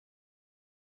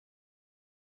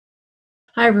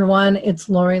Hi, everyone. It's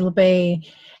Lori La Bey,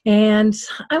 and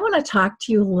I want to talk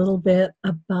to you a little bit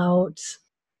about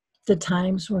the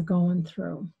times we're going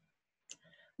through.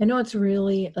 I know it's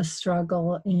really a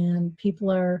struggle, and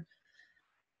people are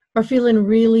feeling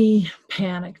really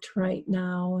panicked right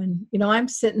now. And I'm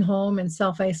sitting home in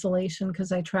self-isolation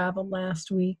because I traveled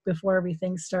last week before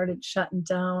everything started shutting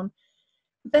down.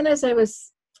 But then, as I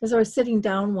was sitting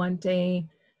down one day,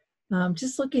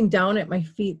 just looking down at my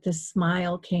feet, this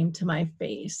smile came to my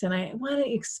face. And I want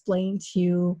to explain to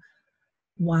you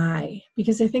why,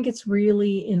 because I think it's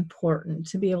really important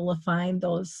to be able to find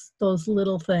those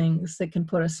little things that can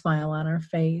put a smile on our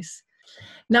face.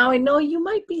 Now, I know you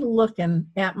might be looking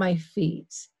at my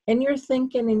feet and you're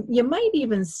thinking, and you might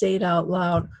even say it out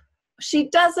loud, she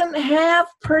doesn't have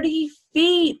pretty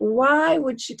feet. Why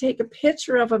would she take a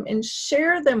picture of them and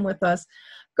share them with us?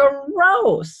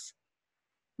 Gross.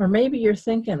 Or maybe you're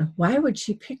thinking, why would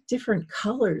she pick different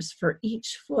colors for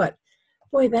each foot?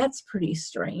 Boy, that's pretty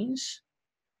strange.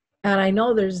 And I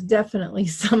know there's definitely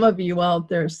some of you out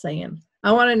there saying,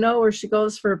 I want to know where she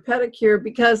goes for a pedicure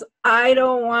because I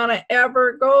don't want to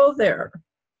ever go there.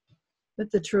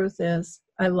 But the truth is,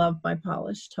 I love my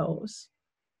polished toes.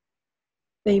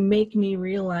 They make me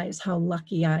realize how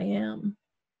lucky I am.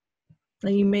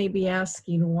 And you may be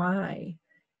asking why.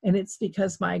 And it's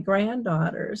because my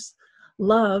granddaughters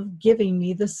love giving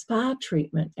me the spa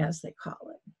treatment, as they call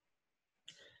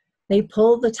it. They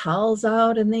pull the towels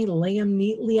out and they lay them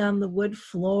neatly on the wood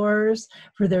floors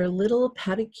for their little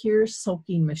pedicure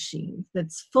soaking machine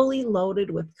that's fully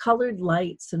loaded with colored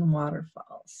lights and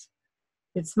waterfalls.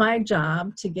 It's my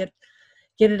job to get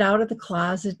it out of the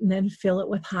closet and then fill it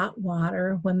with hot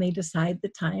water when they decide the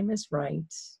time is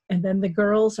right. And then the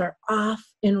girls are off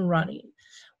and running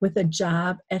with a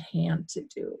job at hand to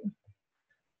do.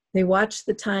 They watch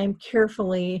the time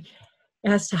carefully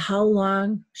as to how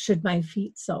long should my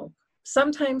feet soak.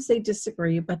 Sometimes they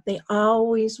disagree, but they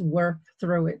always work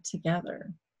through it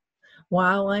together.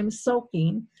 While I'm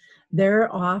soaking, they're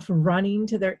off running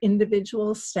to their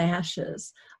individual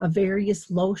stashes of various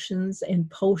lotions and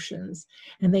potions,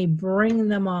 and they bring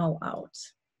them all out.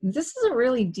 This is a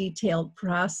really detailed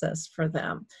process for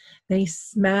them. They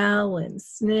smell and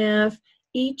sniff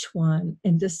each one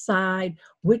and decide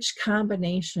which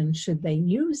combination should they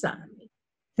use on me.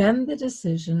 Then the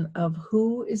decision of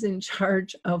who is in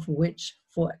charge of which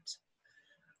foot.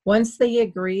 Once they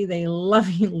agree, they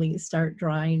lovingly start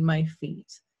drying my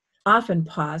feet, often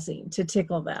pausing to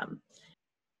tickle them.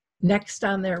 Next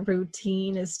on their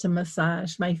routine is to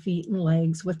massage my feet and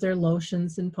legs with their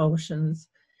lotions and potions.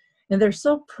 And they're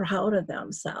so proud of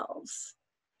themselves.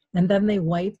 And then they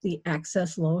wipe the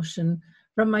excess lotion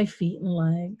from my feet and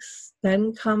legs.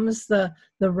 Then comes the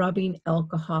rubbing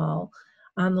alcohol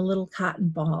on the little cotton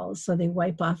balls. So they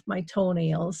wipe off my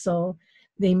toenails. So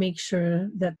they make sure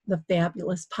that the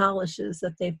fabulous polishes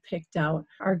that they've picked out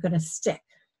are going to stick.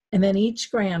 And then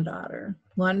each granddaughter,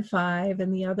 one 5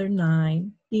 and the other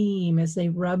 9, beam as they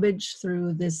rummage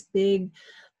through this big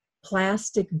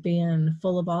plastic bin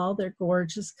full of all their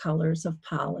gorgeous colors of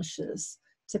polishes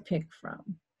to pick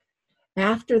from.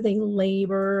 After they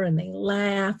labor and they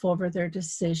laugh over their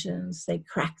decisions, they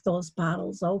crack those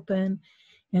bottles open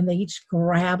and they each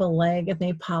grab a leg and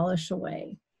they polish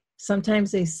away.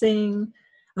 Sometimes they sing,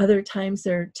 other times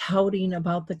they're touting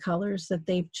about the colors that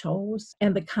they've chose,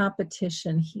 and the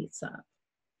competition heats up.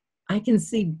 I can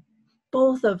see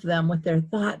both of them with their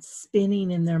thoughts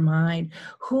spinning in their mind.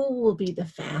 Who will be the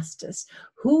fastest?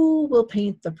 Who will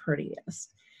paint the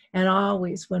prettiest? And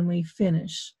always when we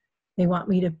finish, they want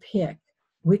me to pick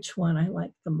which one I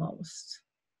like the most.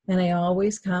 And I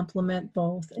always compliment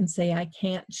both and say I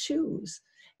can't choose,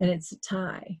 and it's a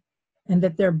tie, and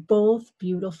that they're both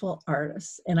beautiful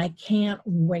artists, and I can't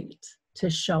wait to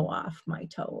show off my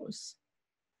toes.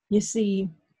 You see,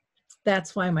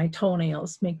 that's why my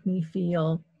toenails make me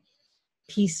feel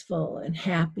peaceful and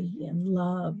happy and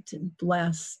loved and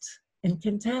blessed and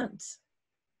content.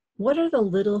 What are the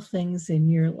little things in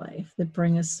your life that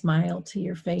bring a smile to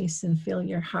your face and fill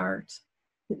your heart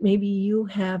that maybe you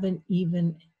haven't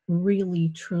even really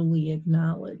truly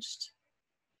acknowledged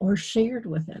or shared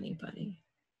with anybody?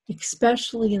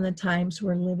 Especially in the times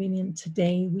we're living in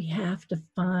today, we have to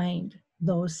find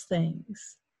those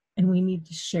things and we need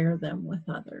to share them with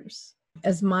others.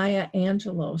 As Maya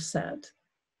Angelou said,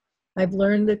 I've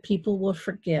learned that people will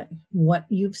forget what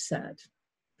you've said.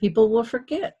 People will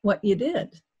forget what you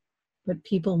did, but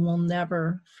people will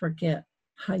never forget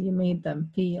how you made them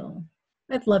feel.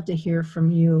 I'd love to hear from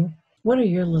you. What are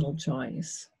your little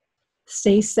joys?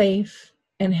 Stay safe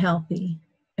and healthy,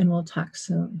 and we'll talk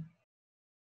soon.